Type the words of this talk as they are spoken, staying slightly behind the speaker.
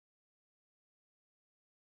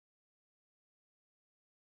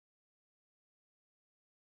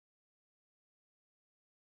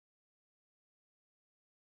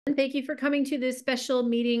Thank you for coming to this special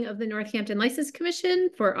meeting of the Northampton License Commission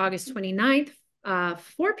for August 29th,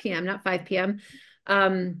 4 p.m., not 5 p.m.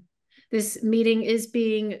 This meeting is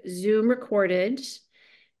being Zoom recorded,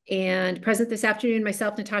 and present this afternoon,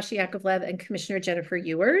 myself, Natasha Yakovlev, and Commissioner Jennifer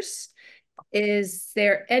Ewers. Is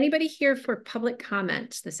there anybody here for public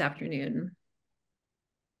comment this afternoon?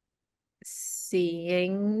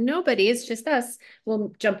 Seeing nobody, it's just us.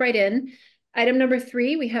 We'll jump right in. Item number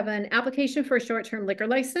 3, we have an application for a short-term liquor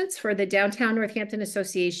license for the Downtown Northampton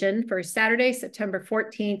Association for Saturday, September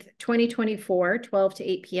 14th, 2024, 12 to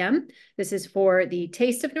 8 p.m. This is for the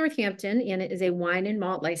Taste of Northampton, and it is a wine and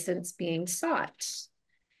malt license being sought.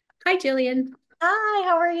 Hi, Jillian. Hi,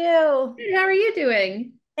 how are you? Good, how are you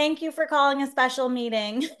doing? Thank you for calling a special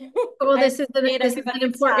meeting. Well, this is an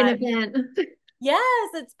important time. event. Yes,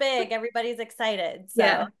 it's big. Everybody's excited. So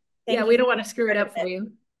Yeah. Yeah, we don't want to screw it up for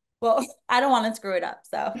you. Well, I don't want to screw it up.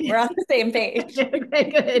 So we're on the same page.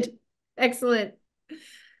 Okay, good. Excellent.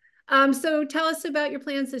 So tell us about your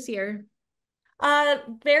plans this year.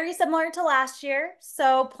 Very similar to last year.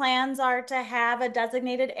 So plans are to have a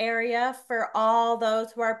designated area for all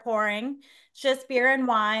those who are pouring, just beer and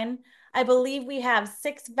wine. I believe we have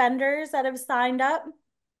 6 vendors that have signed up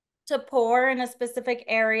to pour in a specific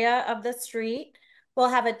area of the street. We'll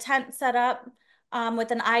have a tent set up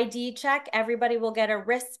with an ID check. Everybody will get a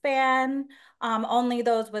wristband. Only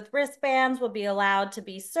those with wristbands will be allowed to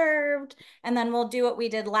be served. And then we'll do what we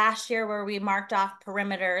did last year where we marked off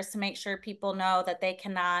perimeters to make sure people know that they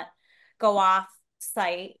cannot go off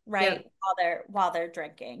site, right, while they're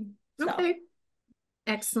drinking. Okay.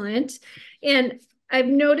 Excellent. And I've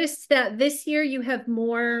noticed that this year you have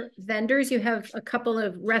more vendors. You have a couple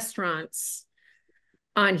of restaurants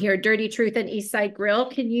on here, Dirty Truth and Eastside Grill.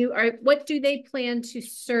 What do they plan to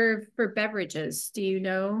serve for beverages? Do you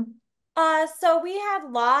know? So we had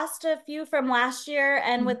lost a few from last year,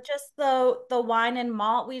 and with just the wine and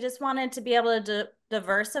malt, we just wanted to be able to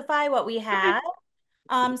diversify what we had.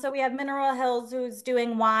 So we have Mineral Hills who's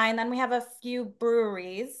doing wine, then we have a few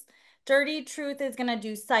breweries. Dirty Truth is going to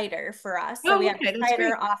do cider for us. So we have a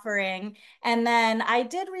cider offering. And then I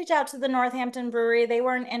did reach out to the Northampton Brewery. They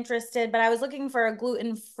weren't interested, but I was looking for a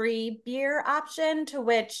gluten-free beer option, to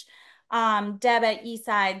which Deb at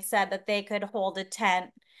Eastside said that they could hold a tent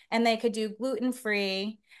and they could do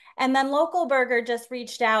gluten-free. And then Local Burger just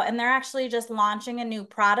reached out, and they're actually just launching a new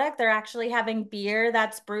product. They're actually having beer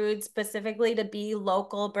that's brewed specifically to be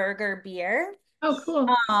Local Burger beer. Oh, cool.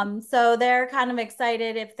 So they're kind of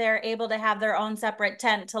excited if they're able to have their own separate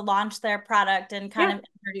tent to launch their product and kind of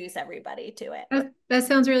introduce everybody to it. That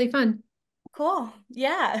sounds really fun. Cool.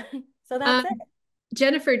 Yeah. So that's it.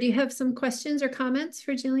 Jennifer, do you have some questions or comments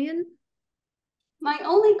for Jillian? My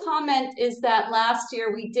only comment is that last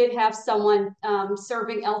year we did have someone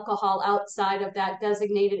serving alcohol outside of that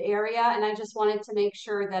designated area. And I just wanted to make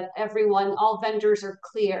sure that all vendors are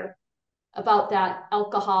clear about that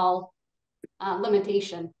alcohol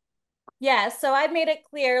limitation. Yeah, so I made it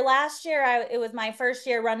clear. Last year, it was my first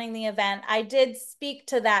year running the event. I did speak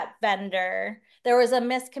to that vendor. There was a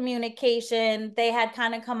miscommunication. They had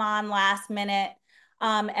kind of come on last minute.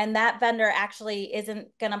 And that vendor actually isn't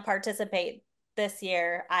going to participate this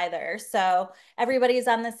year either. So everybody's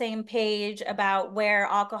on the same page about where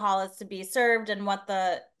alcohol is to be served and what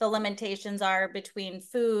the limitations are between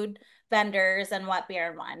food vendors and what beer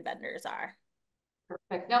and wine vendors are.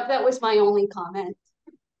 Perfect. No, that was my only comment.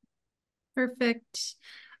 Perfect.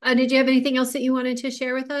 Did you have anything else that you wanted to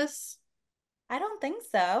share with us? I don't think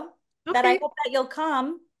so. Okay. But I hope that you'll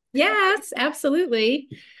come. Yes, absolutely.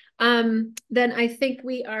 Then I think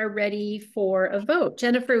we are ready for a vote.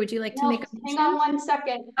 Jennifer, would you like to make a motion? Hang on one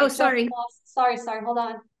second. Oh, sorry. Sorry, hold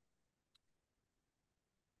on.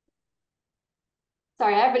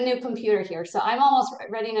 Sorry, I have a new computer here, so I'm almost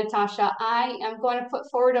ready, Natasha. I am going to put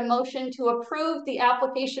forward a motion to approve the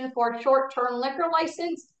application for a short-term liquor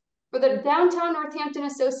license for the Downtown Northampton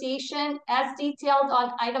Association as detailed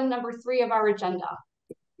on item number 3 of our agenda.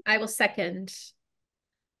 I will second.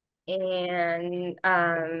 And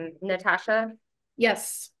Natasha?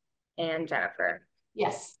 Yes. And Jennifer?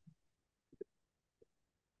 Yes.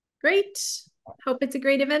 Great. Hope it's a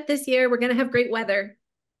great event this year. We're going to have great weather.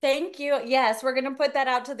 Thank you. Yes, we're going to put that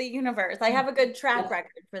out to the universe. I have a good track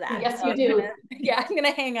record for that. Yes, so you do. I'm going to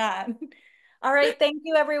hang on. All right. Thank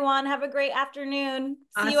you, everyone. Have a great afternoon.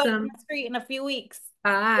 Awesome. See you on the street in a few weeks.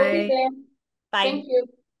 Bye. We'll be there. Bye. Thank you.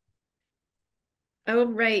 All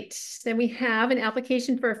right. Then we have an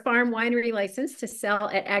application for a farm winery license to sell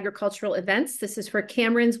at agricultural events. This is for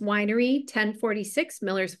Cameron's Winery, 1046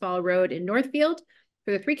 Millers Fall Road in Northfield.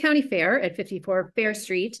 for the three-county fair at 54 Fair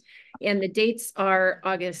Street. And the dates are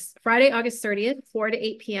Friday, August 30th, 4 to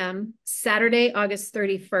 8 p.m., Saturday, August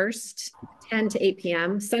 31st, 10 to 8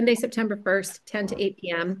 p.m., Sunday, September 1st, 10 to 8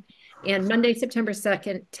 p.m., and Monday, September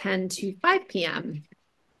 2nd, 10 to 5 p.m.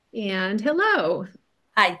 And hello.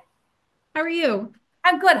 Hi, How are you?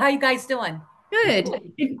 I'm good. How you guys doing? Good.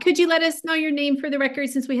 Could you let us know your name for the record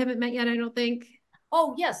since we haven't met yet, I don't think?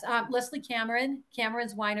 Oh, yes, Leslie Cameron,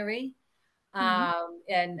 Cameron's Winery,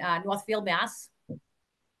 in Northfield, Mass.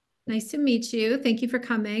 Nice to meet you. Thank you for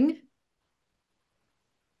coming.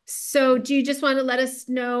 So do you just want to let us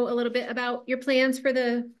know a little bit about your plans for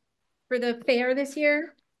the fair this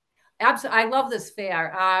year? Absolutely, I love this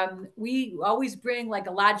fair. We always bring like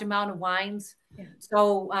a large amount of wines. Yeah.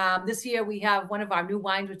 So this year we have one of our new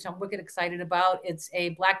wines, which I'm wicked excited about. It's a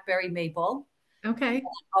blackberry maple. Okay.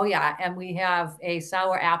 Oh yeah, and we have a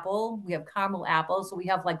sour apple. We have caramel apple. So we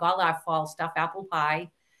have like all our fall stuff, apple pie,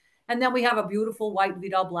 and then we have a beautiful white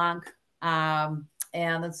Vidal Blanc.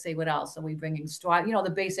 And let's see what else are we bringing? Straw, the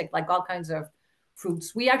basic, like all kinds of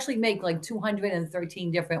fruits. We actually make like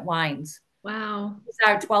 213 different wines. Wow. It's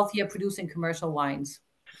our 12th year producing commercial wines.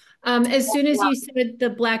 As soon as you said the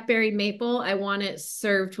blackberry maple, I want it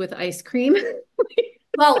served with ice cream.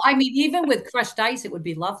 Well, I mean, even with crushed ice, it would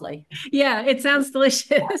be lovely. Yeah, it sounds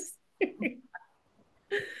delicious.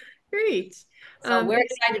 Great. So we're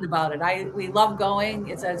excited about it. We love going.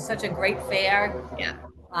 It's such a great fair. Yeah.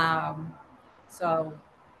 So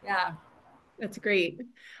yeah. That's great.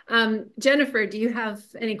 Jennifer, do you have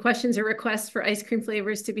any questions or requests for ice cream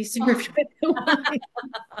flavors to be served with the wine?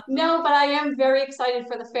 No, but I am very excited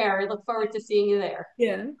for the fair. I look forward to seeing you there.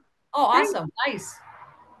 Yeah. Oh, awesome. Nice.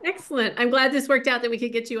 Excellent. I'm glad this worked out that we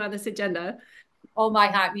could get you on this agenda. Oh, my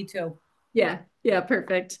heart, me too. Yeah. Yeah.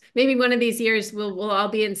 Perfect. Maybe one of these years we'll all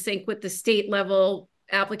be in sync with the state level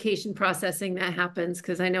application processing that happens,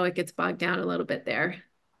 because I know it gets bogged down a little bit there.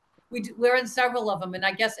 We're in several of them, and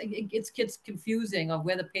I guess it gets confusing of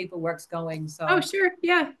where the paperwork's going. So. Oh, sure.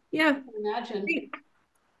 Yeah. Yeah. I can imagine. Great.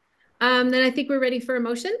 Then I think we're ready for a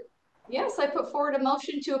motion. Yes, I put forward a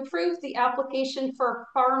motion to approve the application for a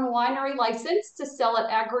farm winery license to sell at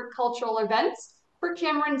agricultural events for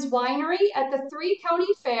Cameron's Winery at the three-county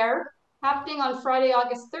fair happening on Friday,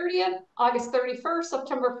 August 30th, August 31st,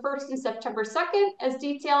 September 1st, and September 2nd, as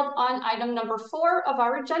detailed on item number 4 of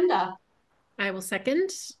our agenda. I will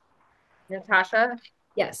second. Natasha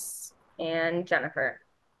Yes. and Jennifer.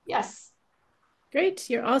 Yes. Great.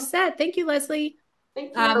 You're all set. Thank you, Leslie.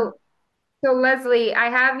 Thank you. So Leslie, I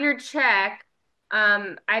have your check.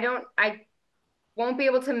 I won't be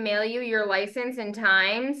able to mail you your license in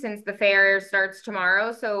time since the fair starts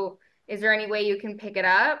tomorrow. So is there any way you can pick it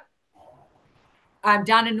up? I'm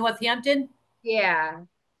down in Northampton. Yeah.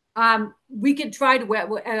 We could try to,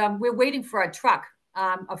 we're waiting for a truck,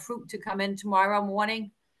 a fruit to come in tomorrow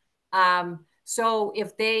morning. So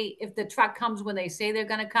if the truck comes when they say they're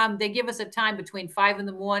going to come, they give us a time between 5 in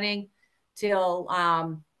the morning till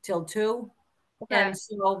 2. Okay. And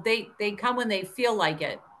so they come when they feel like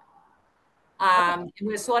it. And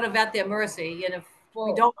we're sort of at their mercy. And if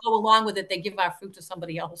we don't go along with it, they give our fruit to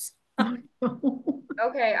somebody else.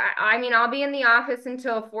 Okay. I mean, I'll be in the office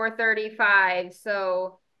until 4:35.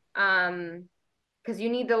 So, because you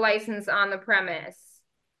need the license on the premise.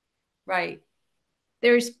 Right.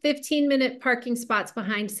 There's 15-minute parking spots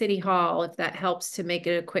behind City Hall, if that helps to make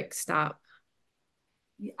it a quick stop.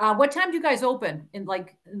 What time do you guys open in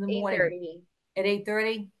the morning? 8:30. At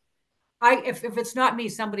 8:30? If it's not me,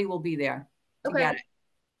 somebody will be there to get it.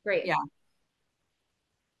 Great. Yeah.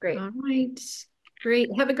 Great. All right. Great.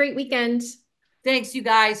 Have a great weekend. Thanks, you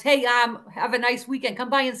guys. Hey, have a nice weekend. Come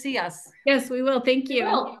by and see us. Yes, we will. Thank you.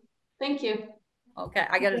 Will. Thank you. Okay,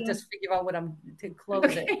 I gotta just figure out what I'm to close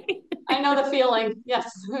it. I know the feeling.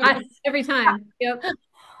 Yes. Every time. Yep.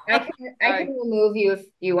 I can remove you if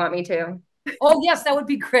you want me to. Oh yes, that would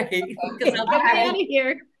be great. Get out of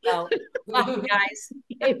here. So, love you guys.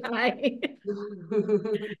 Okay, bye.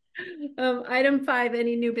 Item 5,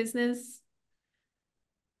 any new business?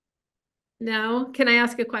 No. Can I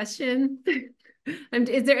ask a question?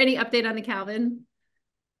 Is there any update on the Calvin?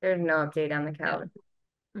 There's no update on the Calvin.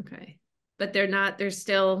 Okay. But they're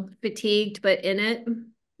still fatigued, but in it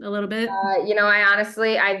a little bit.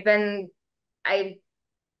 I've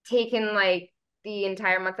taken like the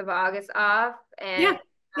entire month of August off, and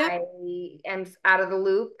I am out of the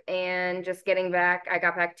loop and just getting back. I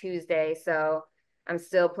got back Tuesday, so I'm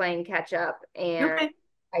still playing catch up, and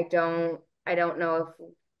I don't know if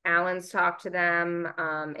Alan's talked to them.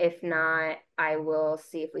 If not, I will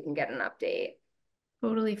see if we can get an update.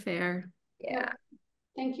 Totally fair. Yeah.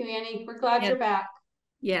 Thank you, Annie. We're glad you're back.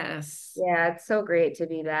 Yes. Yeah, it's so great to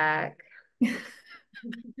be back.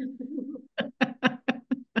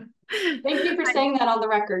 Thank you for saying that on the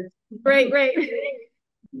record. Right.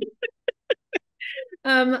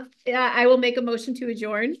 Yeah, I will make a motion to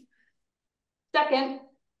adjourn. Second.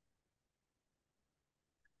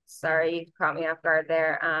 Sorry, you caught me off guard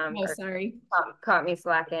there. Oh, sorry. Caught me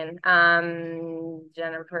slacking.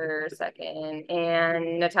 Jennifer second,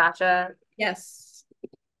 and Natasha Yes.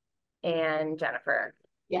 and Jennifer.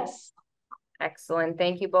 Yes. Excellent.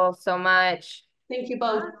 Thank you both so much. Thank you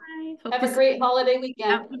both. Bye. Hope Have a great holiday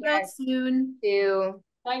weekend. out and about soon. You.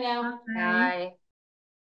 Bye now. Bye. Bye.